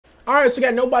Alright, so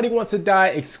again, Nobody Wants to Die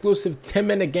exclusive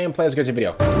 10-minute gameplay. Let's get your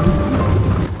video.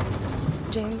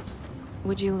 James,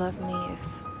 would you love me if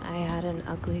I had an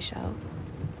ugly shell?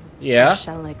 Yeah. A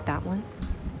shell like that one?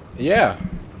 Yeah.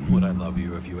 Would I love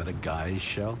you if you had a guy's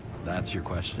shell? That's your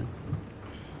question?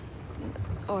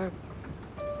 Or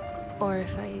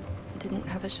if I didn't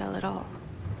have a shell at all.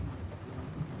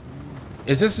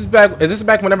 Is this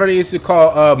back whenever they used to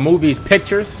call movies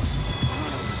pictures?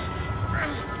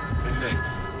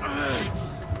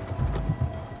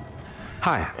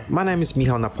 Hi, my name is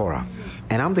Michal Napora,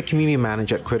 and I'm the community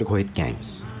manager at Critical Hit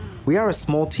Games. We are a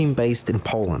small team based in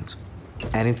Poland,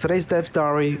 and in today's Dev's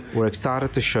Diary, we're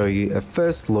excited to show you a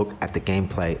first look at the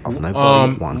gameplay of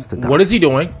Nobody Wants to Die. What is he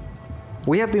doing?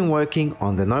 We have been working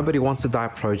on the Nobody Wants to Die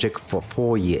project for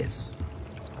 4 years.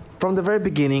 From the very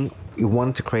beginning, we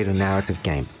wanted to create a narrative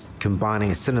game, combining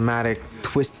a cinematic,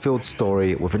 twist-filled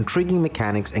story with intriguing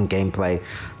mechanics and gameplay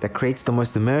that creates the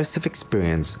most immersive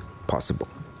experience possible.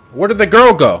 Where did the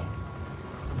girl go?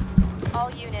 All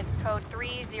units, code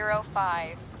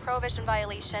 305. Prohibition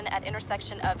violation at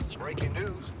intersection of... Breaking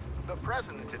news. The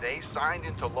president today signed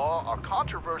into law a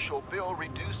controversial bill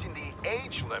reducing the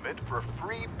age limit for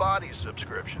free body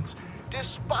subscriptions,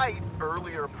 despite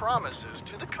earlier promises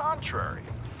to the contrary.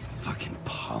 Fucking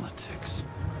politics.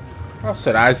 How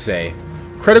should I say?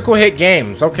 Critical Hit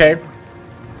Games, okay.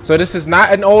 So this is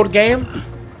not an old game?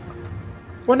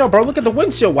 Well, no, bro, look at the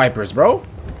windshield wipers, bro.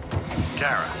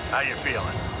 Kara, how you feeling?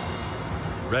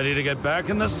 Ready to get back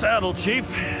in the saddle, Chief?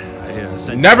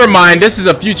 Never mind, this is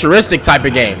a futuristic type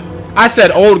of game. I said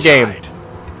old game.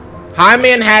 Hi,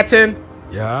 Manhattan.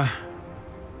 Yeah?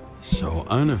 So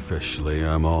unofficially,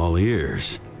 I'm all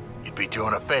ears. You'd be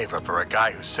doing a favor for a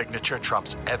guy whose signature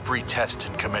trumps every test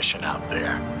and commission out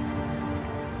there.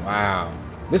 Wow.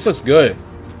 This looks good.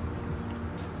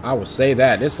 I will say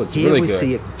that. This looks really good. Here we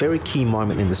see a very key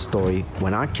moment in the story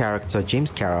when our character,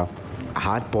 James Kara, a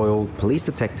hard-boiled police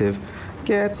detective,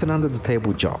 gets an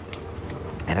under-the-table job.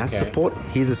 And as support,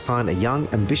 he's assigned a young,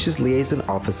 ambitious liaison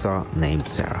officer named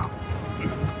Sarah.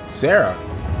 Sarah?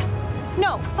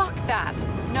 No, fuck that.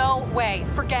 No way.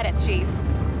 Forget it, Chief.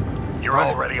 You're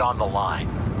already on the line.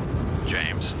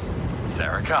 James,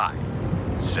 Sarah Kai.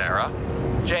 Sarah,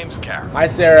 James Kara. Hi,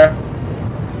 Sarah.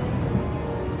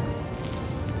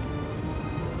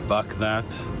 Fuck that.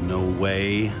 No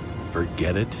way.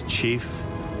 Forget it, Chief.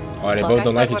 Oh, they both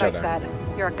don't like each other. I said.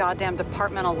 You're a goddamn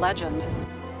departmental legend.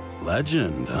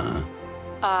 Legend,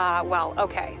 huh? Well,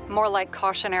 okay. More like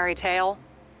cautionary tale.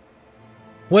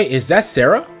 Wait, is that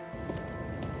Sarah?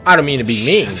 I don't mean to be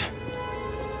mean. Shit.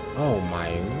 Oh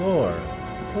my lord.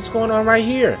 What's going on right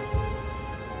here?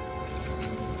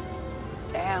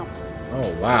 Damn.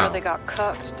 Oh wow. Really got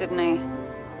cooked, didn't he?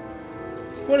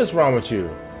 What is wrong with you?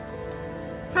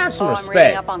 Have some I'm respect.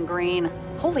 reading up on Green.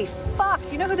 Holy fuck,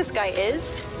 you know who this guy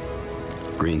is?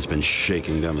 Green's been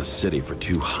shaking down the city for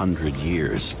 200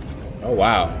 years. Oh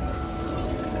wow.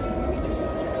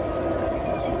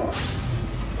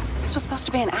 This was supposed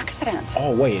to be an accident.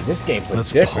 Oh wait, this gameplay Let's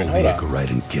is different. pull Hold the up.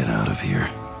 right and get out of here.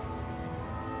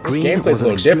 This Green gameplay's was a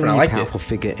an little different. I extremely like powerful it.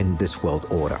 figure in this world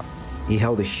order. He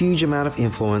held a huge amount of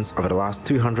influence over the last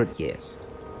 200 years.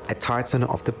 A titan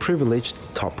of the privileged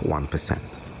top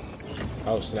 1%.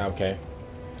 Oh snap, okay.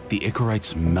 The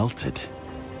Icarites melted.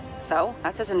 So,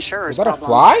 that's his insurer's Is that a problem.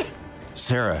 fly?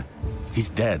 Sarah, he's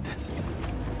dead.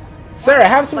 Sarah,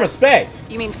 have some respect.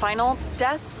 You mean final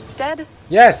death? Dead?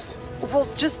 Yes. Well,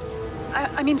 just...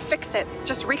 I mean, fix it.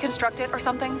 Just reconstruct it or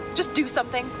something. Just do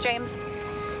something, James.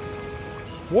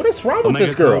 What is wrong with Omega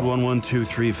this girl? Code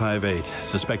 112358.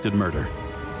 Suspected murder.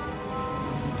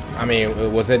 I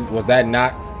mean, was that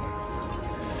not...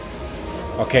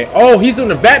 Okay. Oh, he's doing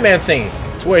the Batman thing.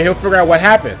 To where he'll figure out what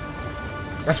happened.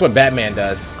 That's what Batman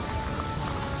does.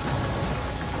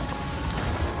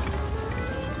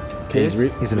 This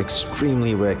is an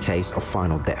extremely rare case of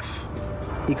final death.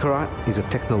 Icarite is a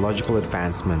technological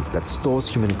advancement that stores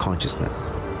human consciousness,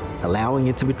 allowing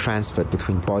it to be transferred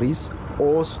between bodies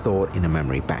or stored in a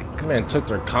memory bank. Man took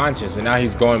their conscience and now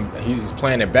he's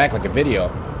playing it back like a video.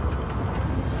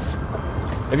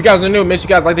 If you guys are new, make sure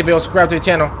you guys like the video, subscribe to the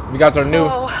channel. If you guys are new.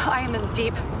 Oh, I am in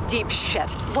deep, deep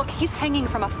shit. Look, he's hanging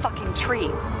from a fucking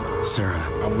tree. Sarah.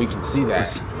 We can see that.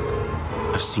 Listen,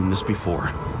 I've seen this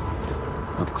before.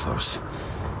 Up close.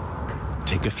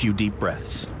 Take a few deep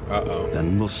breaths. Uh-oh.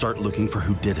 Then we'll start looking for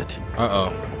who did it.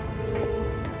 Uh-oh.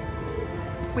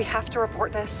 We have to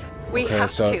report this. We Okay,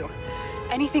 have so- to.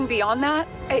 Anything beyond that,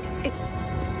 it's...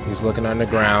 He's looking on the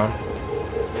ground.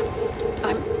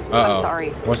 I'm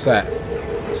sorry. What's that?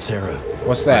 Sarah.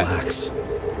 What's that? Relax.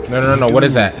 No. What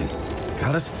is that?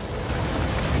 Got it?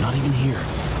 You're not even here.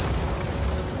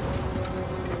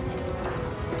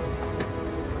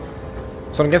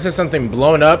 So I'm guessing something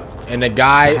blown up and the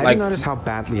guy Have like. you noticed how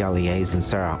badly our liaison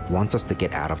Sarah wants us to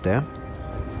get out of there?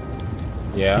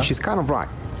 Yeah. And she's kind of right,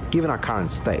 given our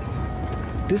current state.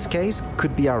 This case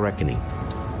could be our reckoning.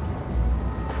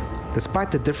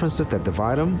 Despite the differences that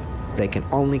divide them, they can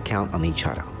only count on each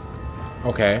other.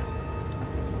 Okay.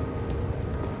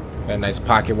 Got a nice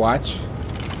pocket watch.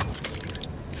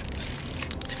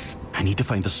 I need to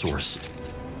find the source.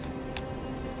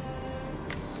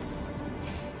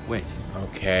 Wait,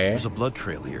 Okay. there's a blood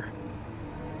trail here.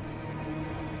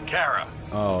 Kara,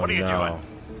 Oh what are you no. doing?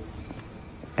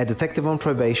 A detective on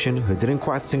probation who didn't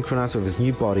quite synchronize with his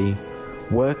new body,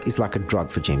 work is like a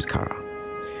drug for James Kara.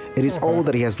 It is all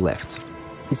that he has left.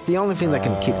 It's the only thing that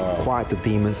can keep quiet the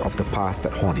demons of the past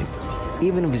that haunt him,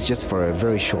 even if it's just for a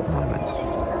very short moment.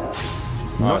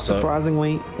 Not so-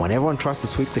 surprisingly, when everyone tries to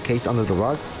sweep the case under the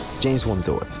rug, James won't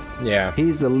do it. Yeah.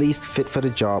 He's the least fit for the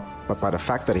job, but by the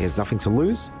fact that he has nothing to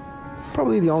lose,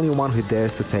 probably the only one who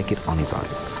dares to take it on his own.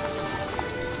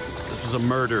 This was a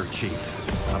murder,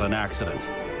 Chief, not an accident.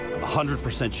 I'm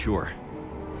 100% sure.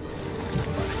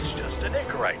 It's just an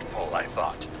Icarite pull, I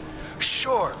thought.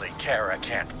 Surely Kara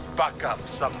can't fuck up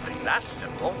something that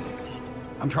simple.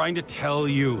 I'm trying to tell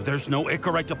you, there's no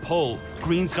Icarite to pull.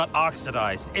 Green's got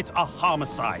oxidized. It's a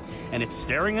homicide, and it's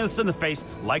staring us in the face,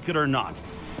 like it or not.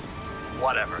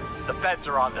 Whatever. The feds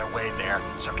are on their way there,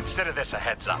 so consider this a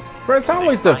heads up. Bro, it's If they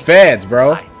always the find feds, you,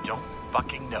 bro. I don't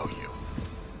fucking know you.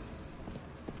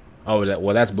 Oh,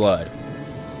 well, that's blood.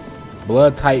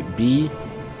 Blood type B.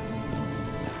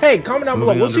 Hey, comment down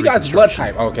below. Moving What's on you to guys' blood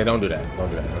reconstruction. type? Okay, don't do that. Don't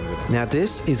do that. Don't do that. Now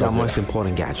this is our most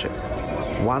important gadget,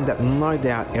 one that no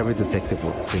doubt every detective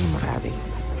would dream of having.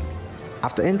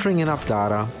 After entering enough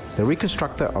data, the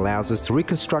reconstructor allows us to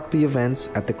reconstruct the events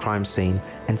at the crime scene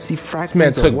and see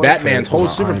fragments took of what Batman's occurred whole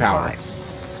with our own superpower.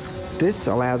 eyes. This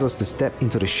allows us to step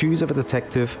into the shoes of a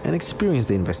detective and experience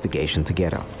the investigation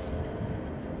together.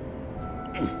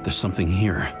 There's something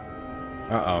here.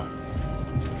 Uh-oh.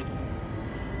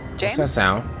 What's James, that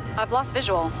sound? I've lost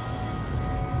visual.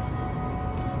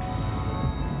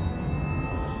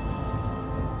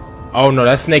 Oh no,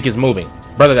 that snake is moving.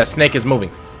 Brother, that snake is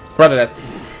moving. Brother,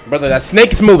 that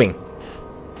snake is moving.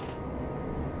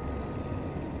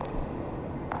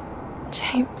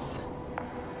 James.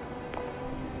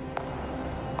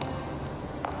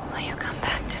 Will you come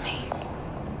back to me?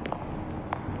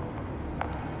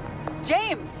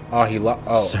 James! Oh,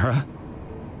 oh. Sarah?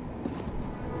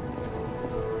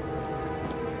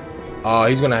 Oh,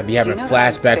 he's gonna be having Do you know that I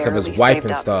flashbacks of his barely wife saved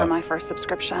and up stuff. for my first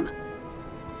subscription.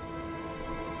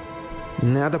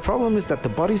 Now the problem is that the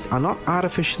bodies are not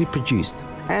artificially produced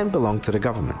and belong to the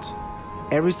government.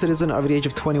 Every citizen over the age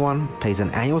of 21 pays an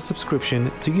annual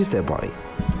subscription to use their body.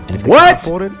 And if they What? can't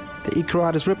afford it, the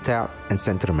Icarite is ripped out and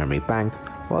sent to the memory bank,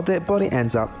 while their body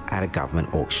ends up at a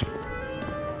government auction.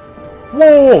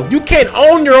 Whoa, you can't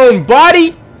own your own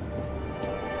body?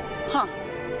 Huh.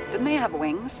 Didn't they have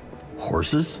wings?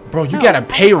 Horses? Bro, you No, gotta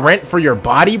pay rent for your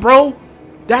body, bro?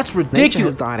 That's Nature has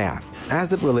ridiculous. died out, as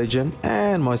did religion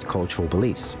and most cultural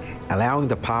beliefs, allowing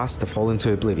the past to fall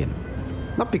into oblivion.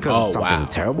 Not because something wow.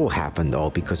 terrible happened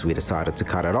or because we decided to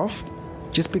cut it off,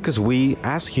 just because we,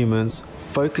 as humans,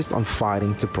 focused on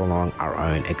fighting to prolong our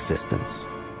own existence.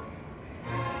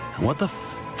 And what the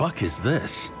fuck is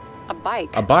this? A bike.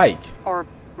 A bike. Or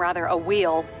rather, a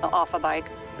wheel off a bike.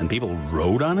 And people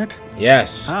rode on it?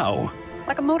 Yes. How?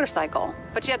 Like a motorcycle.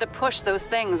 But you had to push those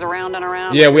things around and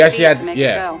around. Yeah, with we your actually feet had, to make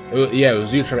yeah. it go. It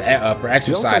was used for We exercise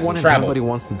also and wanted travel. Nobody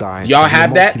Wants to Die. Y'all to be a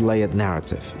have that? multi-layered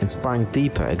narrative, inspiring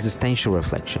deeper existential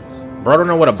reflections. Bro, I don't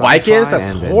know what a bike is? Sci-fi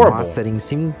That's and the horrible. noir setting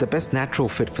seemed the best natural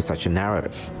fit for such a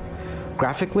narrative.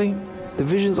 Graphically, the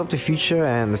visions of the future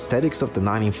and aesthetics of the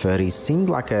 1930s seemed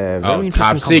like a very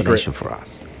top interesting secret. combination for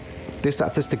us. This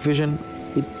artistic vision,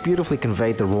 it beautifully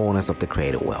conveyed the rawness of the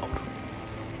created world.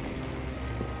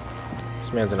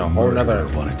 This man's in a whole nother.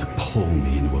 Murderer wanted to pull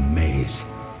me into a maze,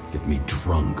 get me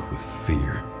drunk with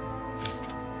fear.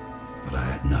 But I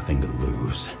had nothing to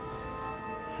lose,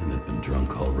 and had been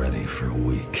drunk already for a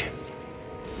week.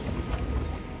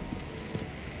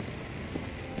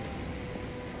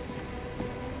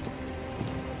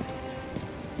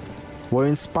 We're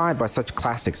inspired by such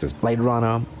classics as Blade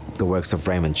Runner, the works of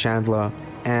Raymond Chandler,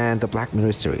 and the Black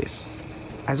Mirror series,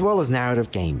 as well as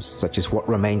narrative games such as What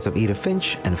Remains of Edith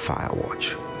Finch and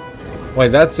Firewatch. Wait,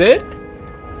 that's it?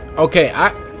 Okay,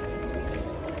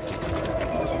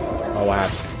 Oh wow.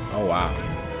 Oh wow.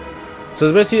 So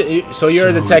it's basically, so you're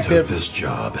a detective. I took this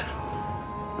job.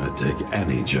 I'd take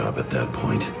any job at that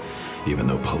point, even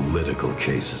though political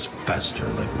cases fester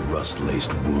like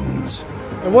rust-laced wounds.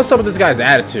 And what's up with this guy's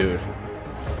attitude?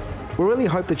 We really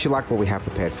hope that you like what we have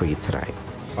prepared for you today.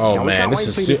 Oh now, man, we this can't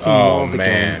wait for you is to see more oh of the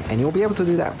man. game, and you'll be able to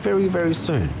do that very, very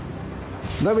soon.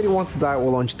 Nobody Wants to Die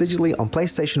will launch digitally on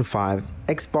PlayStation 5,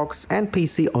 Xbox, and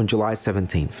PC on July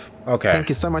 17th. Okay. Thank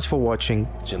you so much for watching.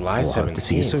 July We'll hope to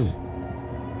see you 17th.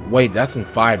 soon. Wait, that's in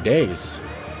 5 days.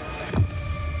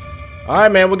 All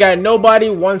right, man. We got Nobody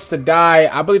Wants to Die.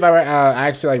 I believe I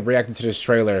actually like reacted to this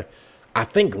trailer, I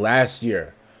think last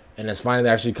year, and it's finally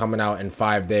actually coming out in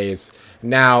 5 days.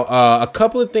 Now, a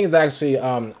couple of things actually.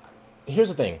 Here's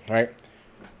the thing, right?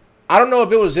 I don't know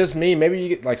if it was just me.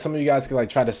 Maybe like some of you guys could like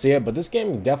try to see it, but this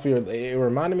game definitely it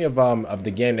reminded me of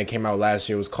the game that came out last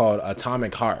year. It was called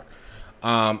Atomic Heart.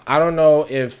 I don't know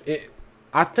if it.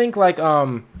 I think like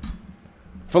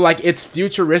for like it's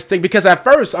futuristic, because at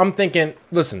first I'm thinking,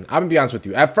 listen, I'm gonna be honest with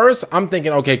you. At first I'm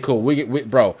thinking, okay, cool, we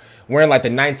bro, we're in like the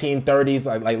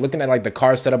 1930s, like looking at like the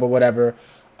car setup or whatever,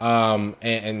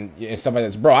 and stuff like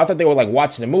this, bro. I thought they were like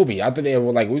watching a movie. I thought they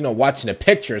were like, you know, watching the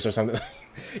pictures or something.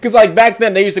 Because like back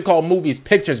then they used to call movies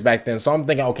pictures back then. So I'm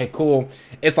thinking, okay, cool,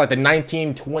 it's like the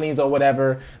 1920s or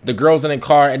whatever. The girl's in the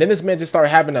car, and then this man just started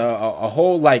having a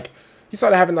whole like, he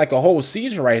started having like a whole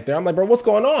seizure right there. I'm like, bro, what's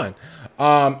going on?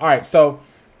 All right, so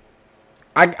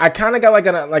I kind of got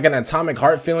like an Atomic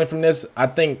Heart feeling from this. I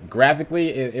think graphically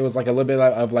it was like a little bit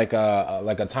of like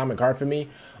Atomic Heart for me.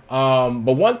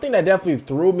 But one thing that definitely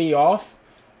threw me off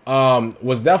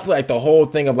was definitely like the whole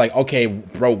thing of like, okay,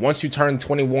 bro, once you turn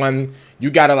 21, you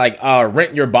gotta like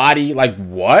rent your body. Like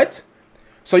what?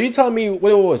 So you telling me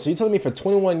so you telling me for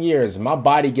 21 years my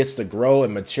body gets to grow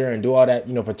and mature and do all that,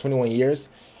 you know, for 21 years,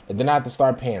 and then I have to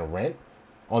start paying rent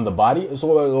on the body?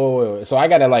 So wait. So I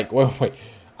gotta like wait.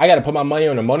 I gotta put my money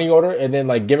on a money order and then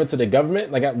like give it to the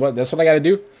government. Like what? That's what I gotta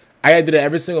do. I gotta do that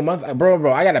every single month,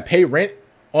 bro. I gotta pay rent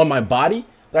on my body.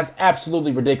 That's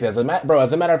absolutely ridiculous, bro.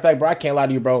 As a matter of fact, bro, I can't lie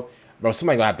to you, bro. Bro,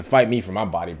 somebody gonna have to fight me for my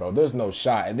body, bro. There's no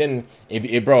shot. And then if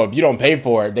you don't pay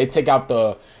for it, they take out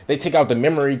the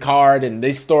memory card and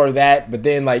they store that. But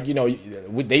then like, you know,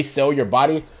 they sell your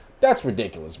body. That's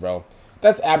ridiculous, bro.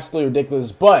 That's absolutely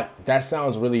ridiculous. But that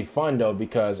sounds really fun though,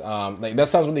 because like that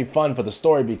sounds really fun for the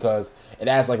story, because it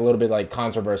adds like a little bit like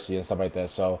controversy and stuff like that.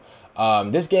 So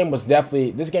this game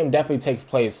definitely takes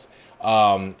place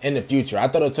in the future. I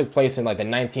thought it took place in like the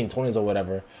 1920s or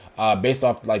whatever, based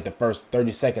off like the first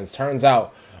 30 seconds. Turns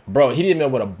out, bro, he didn't know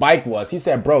what a bike was. He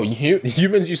said, bro,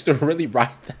 humans used to really ride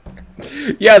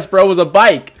that. Yes, bro, it was a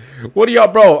bike. What are y'all,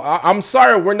 bro? I'm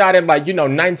sorry we're not in like, you know,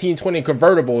 1920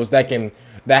 convertibles that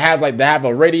have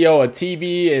a radio, a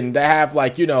TV, and that have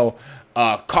like, you know,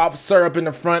 cough syrup in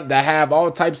the front, that have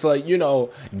all types of, you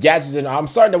know, gadgets. And I'm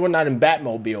sorry that we're not in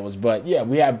Batmobiles, but yeah,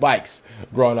 we have bikes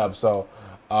growing up. So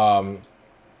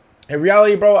in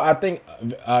reality, bro, I think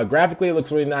graphically it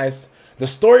looks really nice. The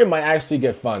story might actually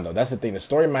get fun though. That's the thing. The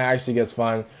story might actually get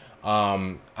fun.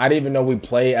 I didn't even know we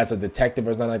play as a detective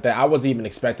or something like that. I wasn't even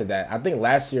expecting that. I think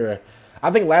last year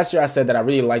I said that I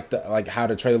really liked how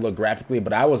the trailer looked graphically,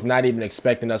 but I was not even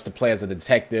expecting us to play as a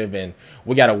detective and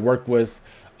we got to work with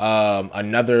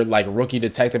another like rookie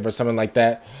detective or something like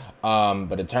that.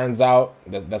 But it turns out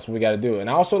that's what we got to do. And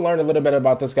I also learned a little bit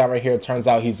about this guy right here. It turns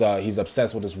out he's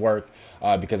obsessed with his work,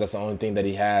 because that's the only thing that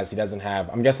he has. He doesn't have.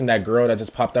 I'm guessing that girl that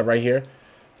just popped up right here.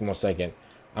 Give me a second.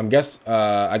 I guess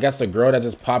the girl that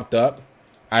just popped up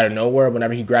out of nowhere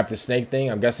whenever he grabbed the snake thing,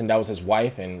 I'm guessing that was his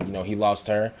wife, and you know he lost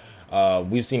her.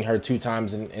 We've seen her 2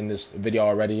 times in this video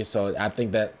already, so I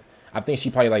think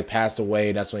she probably like passed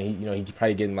away. That's when he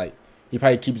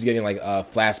probably keeps getting like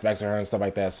flashbacks of her and stuff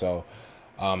like that. So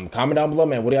comment down below,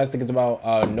 man, what do you guys think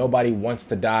about Nobody Wants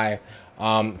to Die?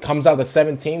 Comes out the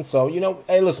 17th, so you know,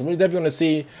 hey, listen, we're definitely gonna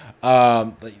see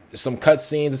some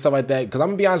cutscenes and stuff like that, because I'm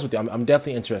gonna be honest with you, I'm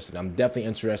definitely interested.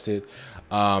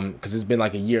 Because it's been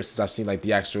like a year since I've seen like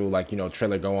the actual like, you know,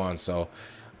 trailer go on, so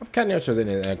I'm kind of interested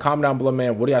in it. And comment down below,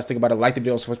 man, what do you guys think about it? Like the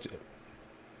video,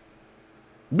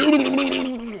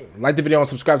 and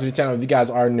subscribe to the channel if you guys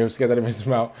are new, so you guys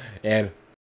are out, and